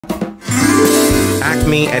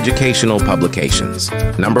Acme Educational Publications.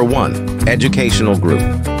 Number 1, Educational Group.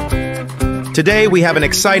 Today we have an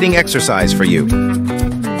exciting exercise for you. Bring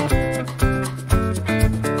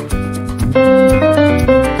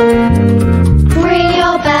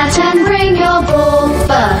your bat and bring your ball,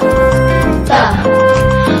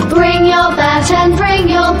 Bring your bat and bring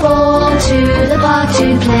your ball to the park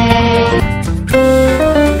to play.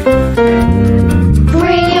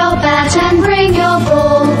 Bring your bat and bring your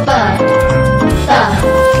ball,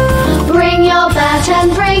 Bring your bat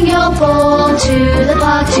and bring your ball to the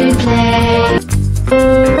park to play.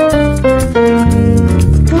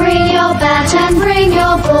 Bring your bat and bring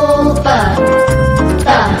your ball,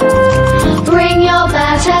 Bring your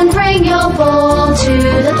bat and bring your ball to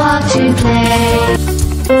the park to play.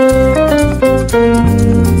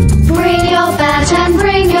 Bring your bat and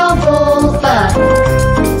bring your ball,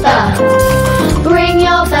 Bring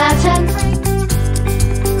your bat and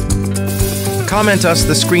Comment us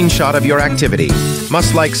the screenshot of your activity.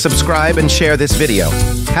 Must like, subscribe, and share this video.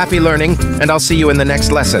 Happy learning, and I'll see you in the next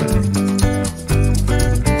lesson.